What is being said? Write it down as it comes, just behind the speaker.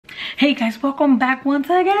Hey guys, welcome back once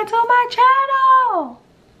again to my channel.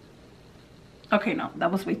 Okay, no,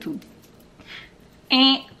 that was way too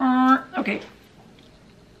okay.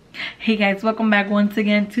 Hey guys, welcome back once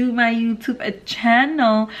again to my YouTube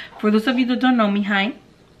channel. For those of you that don't know me, hi,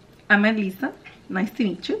 I'm Idalixa. Nice to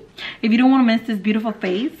meet you. If you don't want to miss this beautiful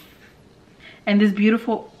face and this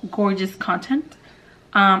beautiful gorgeous content,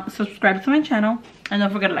 subscribe to my channel and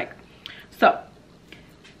don't forget to like. So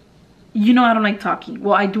you know I don't like talking.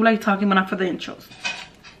 Well, I do like talking, but not for the intros.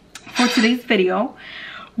 For today's video,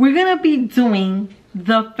 we're gonna be doing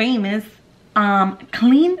the famous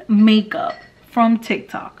clean makeup from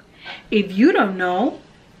TikTok. If you don't know,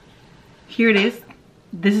 here it is.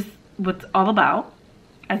 This is what it's all about.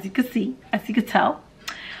 As you can see, as you can tell,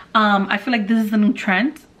 I feel like this is a new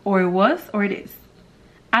trend, or it was, or it is.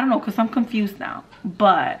 I don't know, because I'm confused now.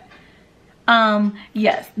 But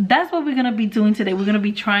yes, that's what we're gonna be doing today. We're gonna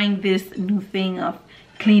be trying this new thing of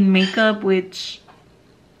clean makeup, which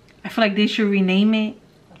I feel like they should rename it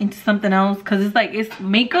into something else, because it's like it's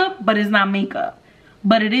makeup but it's not makeup,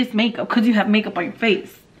 but it is makeup because you have makeup on your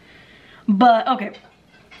face. But okay,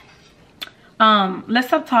 let's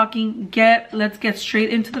stop talking. Let's get straight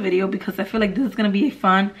into the video, because I feel like this is gonna be a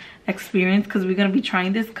fun experience, because we're gonna be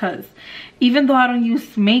trying this. Because even though I don't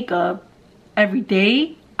use makeup every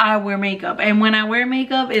day, I wear makeup, and when I wear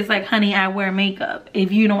makeup, it's like, honey, I wear makeup.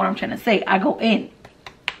 If you know what I'm trying to say, I go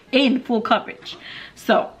in full coverage.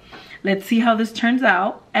 So let's see how this turns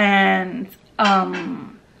out, and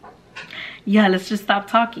yeah, let's just stop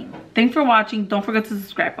talking. Thanks for watching. Don't forget to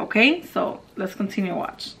subscribe, okay? So let's continue to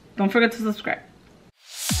watch. Don't forget to subscribe.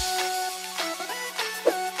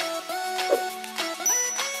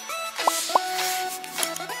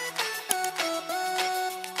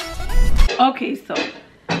 Okay, so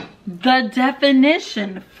the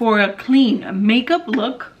definition for a clean makeup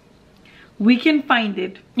look, we can find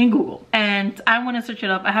it in Google, and I want to search it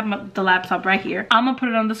up. I have the laptop right here. I'm gonna put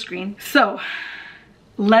it on the screen. So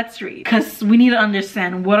let's read, because we need to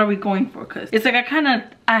understand what are we going for. Because it's like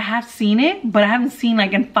I have seen it, but I haven't seen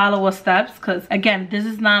like in follow-up steps, because again, this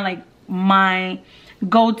is not like my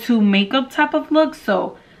go-to makeup type of look.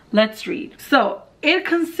 So let's read. So it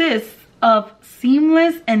consists of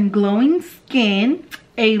seamless and glowing skin,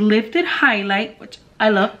 a lifted highlight, which I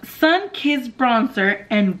love, sun-kissed bronzer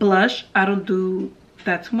and blush. I don't do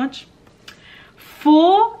that too much.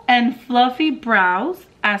 Full and fluffy brows,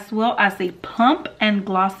 as well as a plump and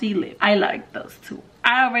glossy lip. I like those two.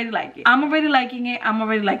 I already like it. I'm already liking it. I'm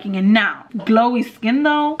already liking it. Now, glowy skin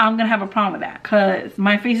though, I'm gonna have a problem with that, because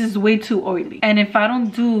my face is way too oily. And if I don't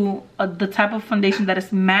do the type of foundation that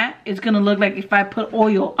is matte, it's gonna look like if I put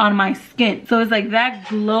oil on my skin. So it's like that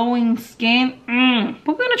glowing skin.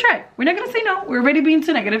 But we're gonna try. We're not gonna say no. We're already being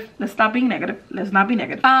too negative. Let's stop being negative. Let's not be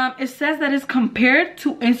negative. It says that it's compared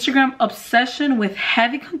to Instagram obsession with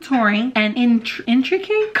heavy contouring and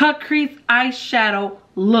intricate cut crease eyeshadow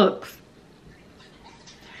looks.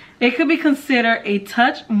 It could be considered a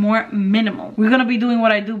touch more minimal. We're gonna be doing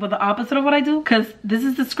what I do, but the opposite of what I do, because this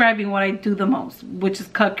is describing what I do the most, which is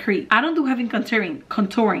cut crease. I don't do heavy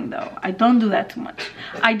contouring though. I don't do that too much.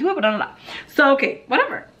 I do it, but not a lot. So okay,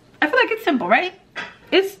 whatever. I feel like it's simple, right?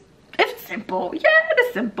 It's simple. Yeah, it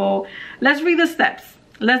is simple. Let's read the steps.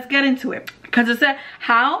 Let's get into it, because it said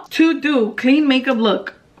how to do clean makeup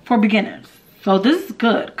look for beginners. So this is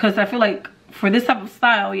good, because I feel like for this type of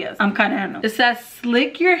style, yes, I'm kind of handle. It says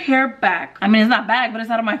slick your hair back. I mean, it's not back, but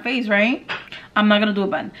it's out of my face, right? I'm not gonna do a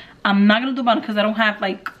bun. I'm not gonna do a bun because I don't have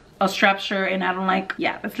like a strap shirt, and I don't like,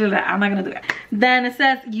 yeah, let's do that. I'm not gonna do that. Then it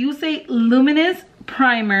says use a luminous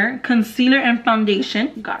primer, concealer, and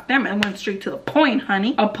foundation. God damn it, I went straight to the point,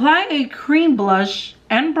 honey. Apply a cream blush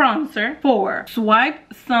and bronzer. 4,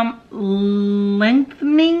 swipe some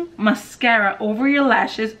lengthening mascara over your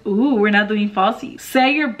lashes. Ooh, we're not doing falsies.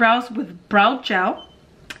 Set your brows with brow gel.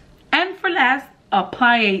 And for last,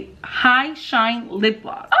 apply a high shine lip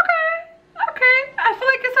gloss. Okay, I feel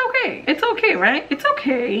like it's okay. It's okay, right? It's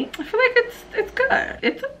okay. I feel like it's good.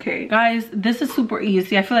 It's okay. Guys, this is super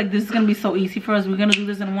easy. I feel like this is gonna be so easy for us. We're gonna do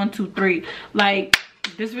this in 1, 2, 3. Like,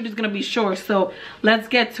 this video is gonna be short, so let's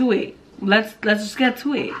get to it. Let's just get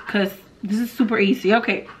to it, because this is super easy.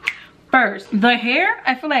 Okay, first, the hair.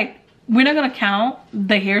 I feel like we're not gonna count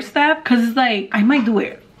the hair step, because it's like, I might do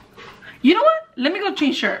it. You know what? Let me go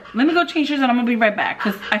change shirt. Let me go change shirts, and I'm gonna be right back,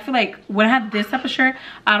 because I feel like when I have this type of shirt,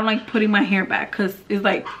 I don't like putting my hair back, because it's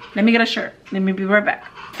like, let me get a shirt. Let me be right back.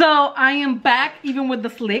 So I am back, even with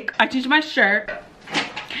the slick. I changed my shirt.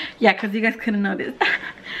 Yeah, because you guys couldn't notice.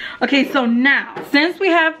 Okay, so now, since we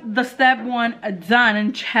have the step 1 done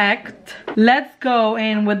and checked, let's go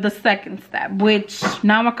in with the second step, which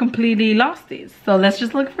now I completely lost these. So let's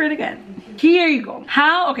just look for it again. Here you go.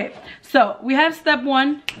 Okay, so we have step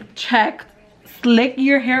 1 checked. Slick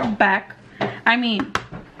your hair back. I mean,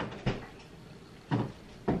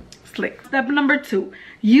 slick. Step number 2,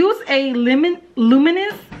 use a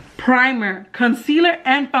luminous primer, concealer,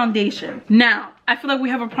 and foundation. Now, I feel like we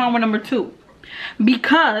have a problem with number 2.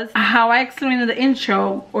 Because how I explained in the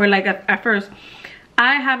intro, or like at first,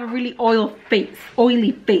 I have a really oily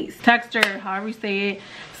face, texture, however you say it,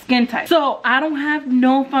 skin type. So I don't have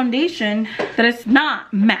no foundation that is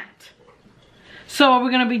not matte. So what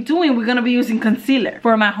we're gonna be doing, we're gonna be using concealer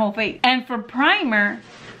for my whole face. And for primer,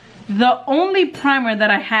 the only primer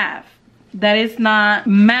that I have that is not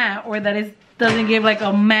matte or that doesn't give like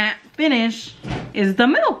a matte finish is the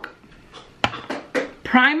Milk.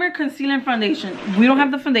 Primer, concealer, and foundation. We don't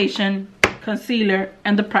have the foundation, concealer,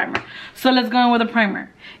 and the primer. So let's go in with the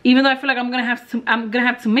primer. Even though I feel like I'm gonna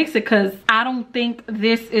have to mix it because I don't think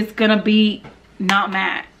this is gonna be not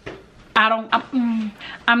matte.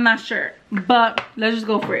 I'm not sure, but let's just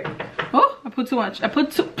go for it. Oh, I put too much. I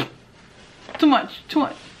put too much.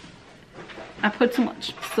 I put too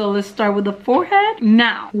much. So let's start with the forehead.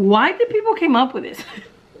 Now, why did people came up with this?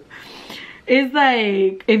 It's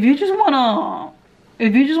like, if you just wanna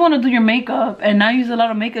do your makeup and not use a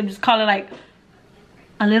lot of makeup, just call it like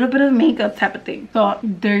a little bit of makeup type of thing. So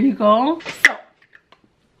there you go. So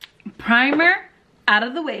primer out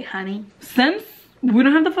of the way, honey. Since we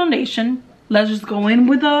don't have the foundation, let's just go in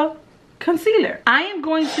with a concealer. I am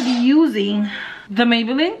going to be using the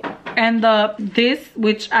Maybelline and this,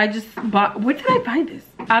 which I just bought. Where did I buy this?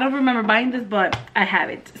 I don't remember buying this, but I have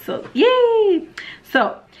it. So yay!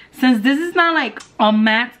 So since this is not like a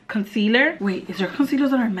matte concealer, wait, is there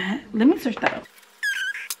concealers that are matte? Let me search that up.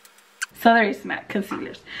 So there is matte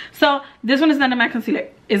concealers. So this one is not a matte concealer.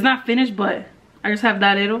 It's not finished, but I just have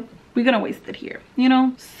that little. We're gonna waste it here, you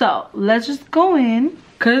know? So let's just go in,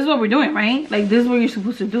 because this is what we're doing, right? Like, this is what you're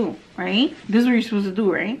supposed to do, right? This is what you're supposed to do,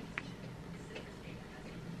 right?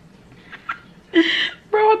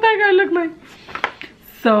 Bro, what that guy look like?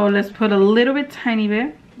 So let's put a little bit, tiny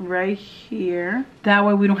bit right here. That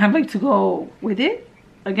way we don't have like to go with it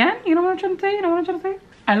again. You know what I'm trying to say? You know what I'm trying to say?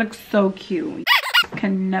 I look so cute.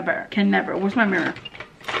 Can never. Where's my mirror?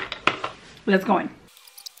 Let's go in.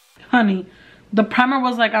 Honey, the primer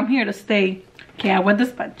was like, I'm here to stay. Okay, I wet the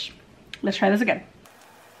sponge. Let's try this again.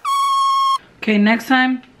 Okay, next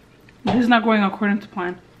time, this is not going according to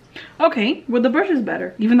plan. Okay, well, the brush is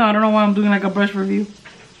better. Even though I don't know why I'm doing like a brush review.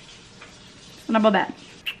 What about that?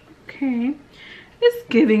 Okay, it's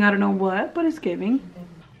giving, I don't know what, but it's giving.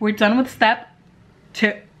 We're done with step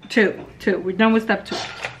two. We're done with step 2.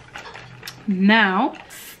 Now,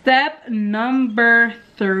 step number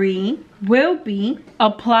 3 will be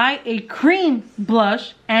apply a cream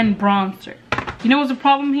blush and bronzer. You know what's the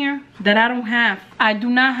problem here? That I do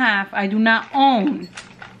not own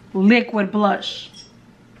liquid blush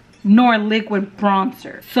nor liquid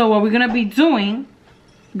bronzer. So what we're gonna be doing,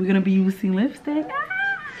 we're gonna be using lipstick.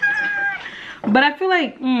 But I feel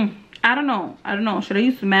like, I don't know. Should I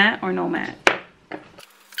use matte or no matte?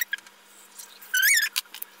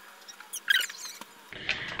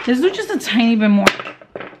 Let's do just a tiny bit more.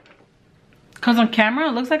 Because on camera,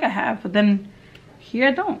 it looks like I have. But then here,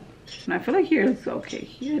 I don't. And I feel like here it's okay.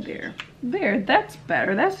 Here, there, that's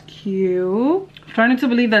better. That's cute. I'm starting to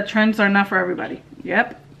believe that trends are not for everybody.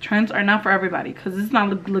 Yep, trends are not for everybody. Because it's not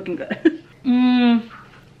looking good.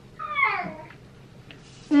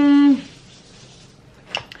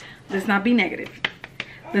 Let's not be negative.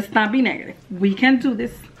 Let's not be negative. We can do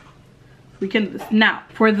this. We can do this. Now,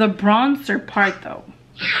 for the bronzer part though,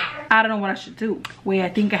 I don't know what I should do. Wait, I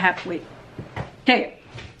think I have, wait. Okay,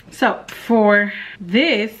 so for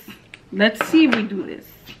this, let's see if we do this.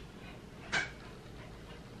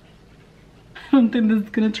 I don't think this is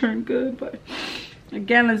gonna turn good, but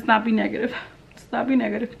again, let's not be negative. Let's not be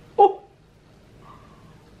negative. Oh,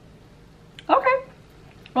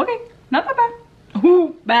 okay, not that bad.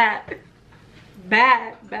 Ooh, bad.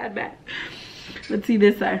 Let's see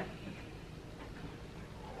this side.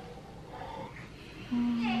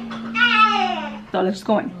 So let's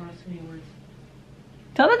go in.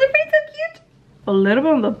 Tell the difference, so cute. A little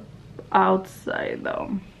bit on the outside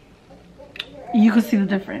though. You can see the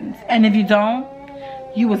difference. And if you don't,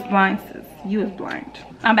 you was blind, sis. You was blind.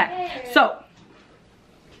 I'm back. So,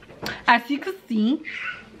 as you can see,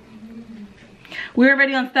 we're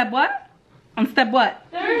already on step what? On step what?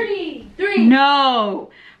 33. No.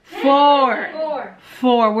 4.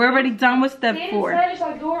 We're already done with step 4.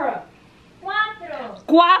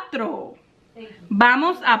 4.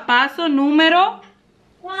 Vamos a paso número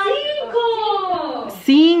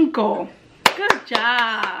 5. Good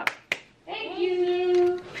job. Thank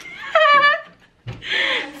you.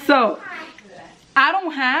 So, I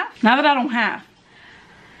don't have.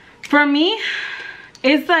 For me,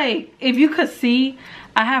 it's like, if you could see,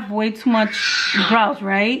 I have way too much brows,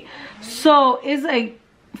 right? So, it's like,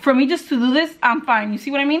 for me just to do this, I'm fine. You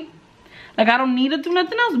see what I mean? Like, I don't need to do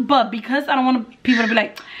nothing else, but because I don't want people to be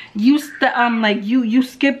like, you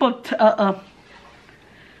skip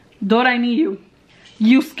Dora, I need you.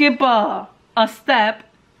 You skip a step.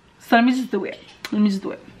 So let me just do it.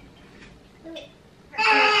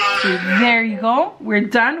 So there you go. We're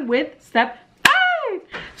done with step 5.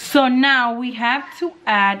 So now we have to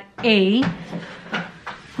add a,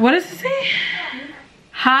 what does it say?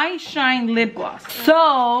 High shine lip gloss.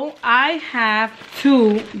 So I have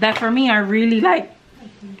 2 that for me are really like,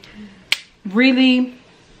 really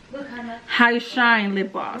high shine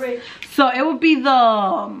lip gloss. So it would be the,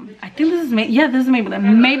 I think this is, yeah, this is Maybelline.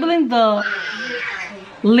 Maybelline, the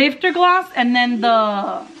lifter gloss, and then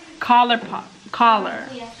the color pop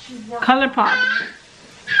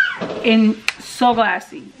in So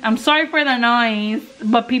Glassy. I'm sorry for the noise,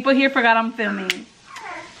 but people here forgot I'm filming.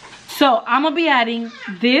 So I'm gonna be adding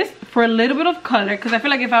this for a little bit of color, because I feel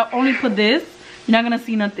like if I only put this, you're not gonna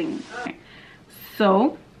see nothing. Okay.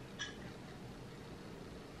 So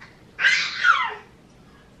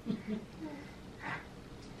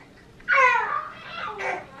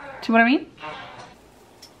see what I mean?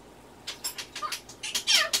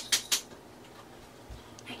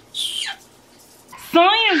 So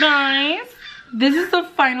you guys, this is the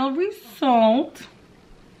final result.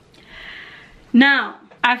 Now,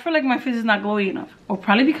 I feel like my face is not glowy enough, or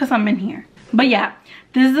probably because I'm in here. But yeah,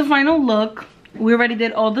 this is the final look. We already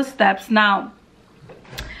did all the steps. Now,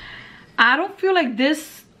 I don't feel like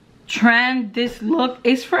this trend, this look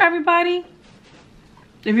is for everybody.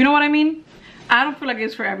 If you know what I mean. I don't feel like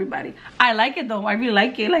it's for everybody. I like it though. I really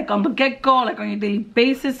like it. Like on the get-go, like on your daily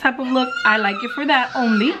basis type of look. I like it for that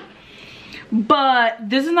only. But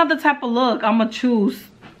this is not the type of look I'm gonna choose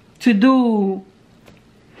to do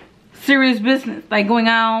serious business. Like going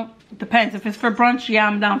out, depends. If it's for brunch, yeah,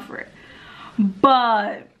 I'm down for it.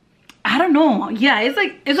 But I don't know. Yeah, it's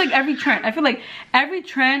like every trend. I feel like every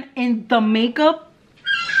trend in the makeup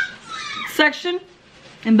section,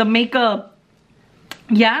 in the makeup,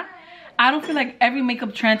 yeah, I don't feel like every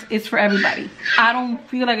makeup trend is for everybody. I don't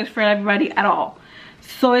feel like it's for everybody at all.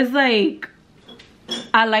 So it's like,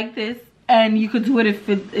 I like this, and you could do it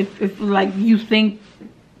if like you think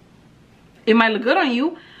it might look good on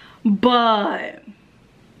you, but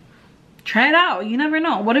try it out. You never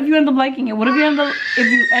know. What if you end up liking it? What if you end up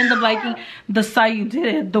liking the style you did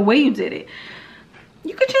it, the way you did it?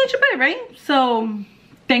 You could change your mind, right? So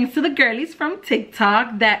thanks to the girlies from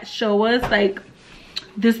TikTok that show us like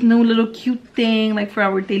this new little cute thing, like for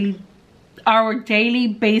our daily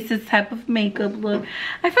basis type of makeup look.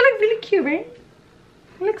 I feel like really cute, right?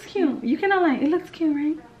 It looks cute. You cannot lie. It looks cute,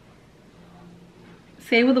 right?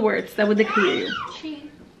 Say it with the words that would clear you.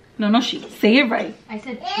 She. No, no, she. Say it right. I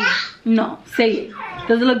said she. No, say it.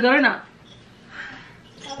 Does it look good or not?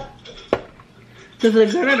 Does it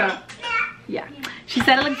look good or not? Yeah. She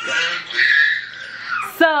said it looks good.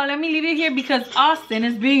 So let me leave it here because Austin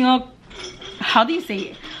is being a, how do you say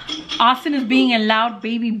it? Austin is being a loud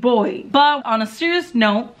baby boy. But on a serious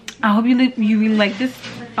note, I hope you really like this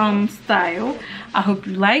style. I hope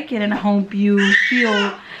you like it, and I hope you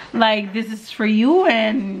feel like this is for you,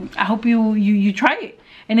 and I hope you try it.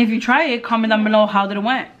 And if you try it, comment down below how did it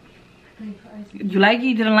went. You like it,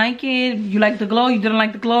 you didn't like it, you like the glow, you didn't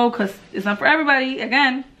like the glow, because it's not for everybody,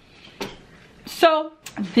 again. So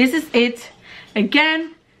this is it.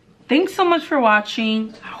 Again, thanks so much for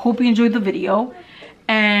watching. I hope you enjoyed the video,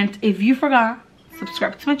 and if you forgot,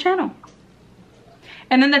 subscribe to my channel.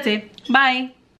 And then that's it. Bye.